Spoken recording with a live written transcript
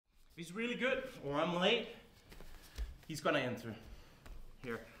he's really good or I'm late, he's gonna enter.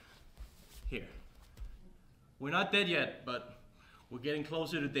 Here. We're not dead yet, but we're getting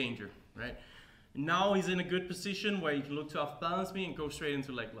closer to danger, right? Now he's in a good position where he can look to off balance me and go straight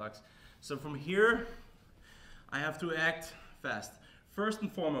into leg locks. So from here, I have to act fast. First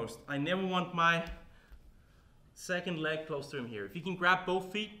and foremost, I never want my second leg close to him here. If he can grab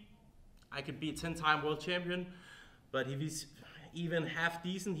both feet, I could be a 10-time world champion, but if he's even half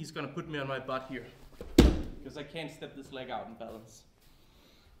decent, he's gonna put me on my butt here because I can't step this leg out and balance.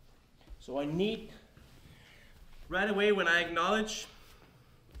 So I need, right away when I acknowledge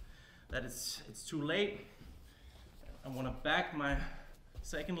that it's too late, I wanna back my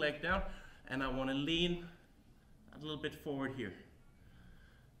second leg down and I wanna lean a little bit forward here.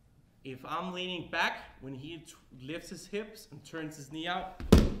 If I'm leaning back, when he lifts his hips and turns his knee out,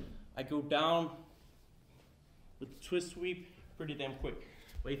 I go down with the twist sweep pretty damn quick.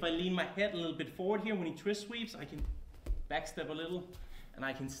 But if I lean my head a little bit forward here, when he twist sweeps, I can backstep a little and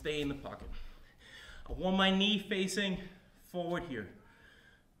I can stay in the pocket. I want my knee facing forward here.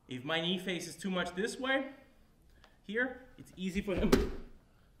 If my knee faces too much this way, here, it's easy for him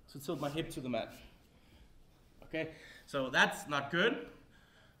to tilt my hip to the mat. Okay, so that's not good.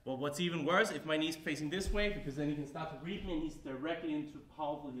 But what's even worse, if my knee's facing this way, because then he can start to read me and he's directly into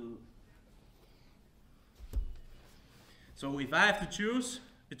powerful heel. So if I have to choose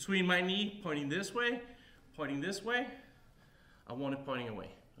between my knee pointing this way, I want it pointing away.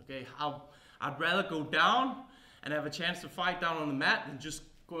 Okay, I'd rather go down and have a chance to fight down on the mat than just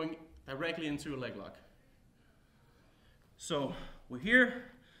going directly into a leg lock. So we're here,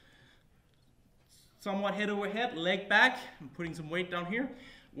 somewhat head over head, leg back. I'm putting some weight down here.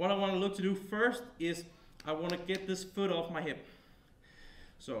 What I want to look to do first is I want to get this foot off my hip.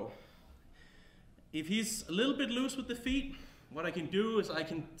 So if he's a little bit loose with the feet, what I can do is I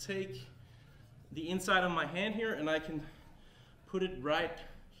can take the inside of my hand here and I can put it right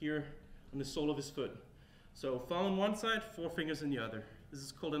here on the sole of his foot. So thumb on one side, 4 fingers in the other. This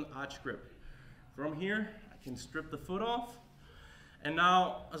is called an arch grip. From here, I can strip the foot off. And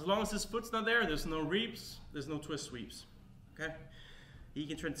now, as long as his foot's not there, there's no reaps, there's no twist sweeps. Okay? He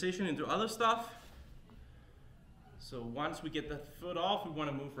can transition into other stuff. So once we get the foot off, we want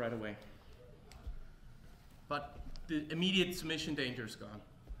to move right away. But the immediate submission danger is gone.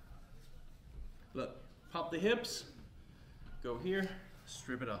 Look, pop the hips, go here,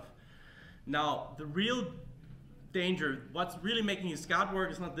 strip it off. Now, the real danger, what's really making his guard work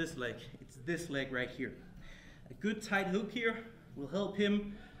is not this leg, it's this leg right here. A good tight hook here will help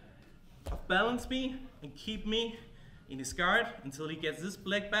him balance me and keep me in his guard until he gets this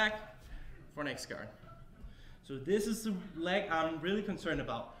leg back for next guard. So this is the leg I'm really concerned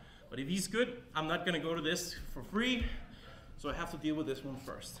about. But if he's good, I'm not gonna go to this for free, so I have to deal with this one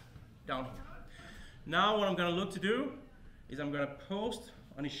first, down here. Now what I'm gonna look to do is I'm gonna post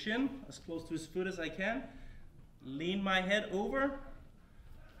on his shin, as close to his foot as I can, lean my head over,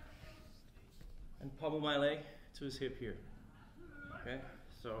 and pummel my leg to his hip here. Okay,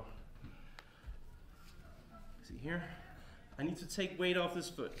 so, see here, I need to take weight off this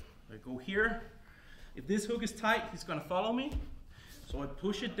foot. I go here. If this hook is tight, he's gonna follow me. So I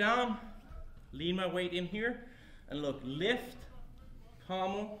push it down, lean my weight in here, and look, lift,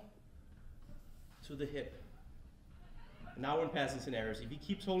 pommel to the hip. Now we're in passing scenarios. If he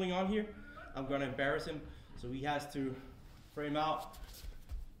keeps holding on here, I'm gonna embarrass him. So he has to frame out,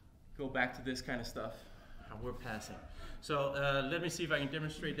 go back to this kind of stuff, and we're passing. So let me see if I can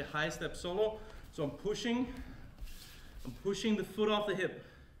demonstrate the high step solo. So I'm pushing the foot off the hip.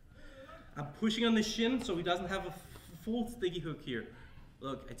 I'm pushing on the shin so he doesn't have a full sticky hook here.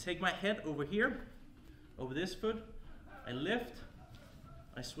 Look, I take my head over here, over this foot, I lift,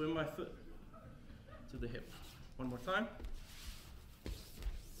 I swim my foot to the hip. One more time.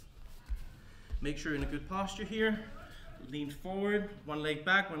 Make sure you're in a good posture here. Lean forward, one leg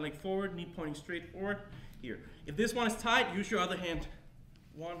back, one leg forward, knee pointing straight forward. Here. If this one is tight, use your other hand.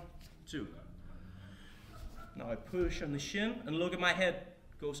 1, 2. Now I push on the shin and look at my head.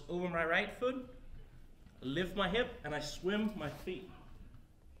 Goes over my right foot, I lift my hip, and I swim my feet.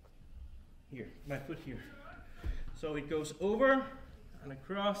 Here, my foot here. So it goes over and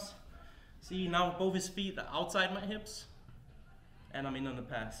across. See, now both his feet are outside my hips, and I'm in on the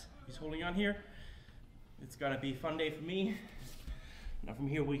pass. He's holding on here. It's gonna be a fun day for me. Now from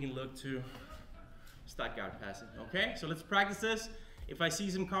here we can look to start guard passing. Okay, so let's practice this. If I see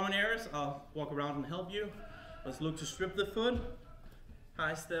some common errors, I'll walk around and help you. Let's look to strip the foot,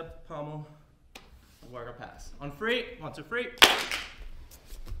 high step, pommel, work our pass. On 3, 1, 2, 3.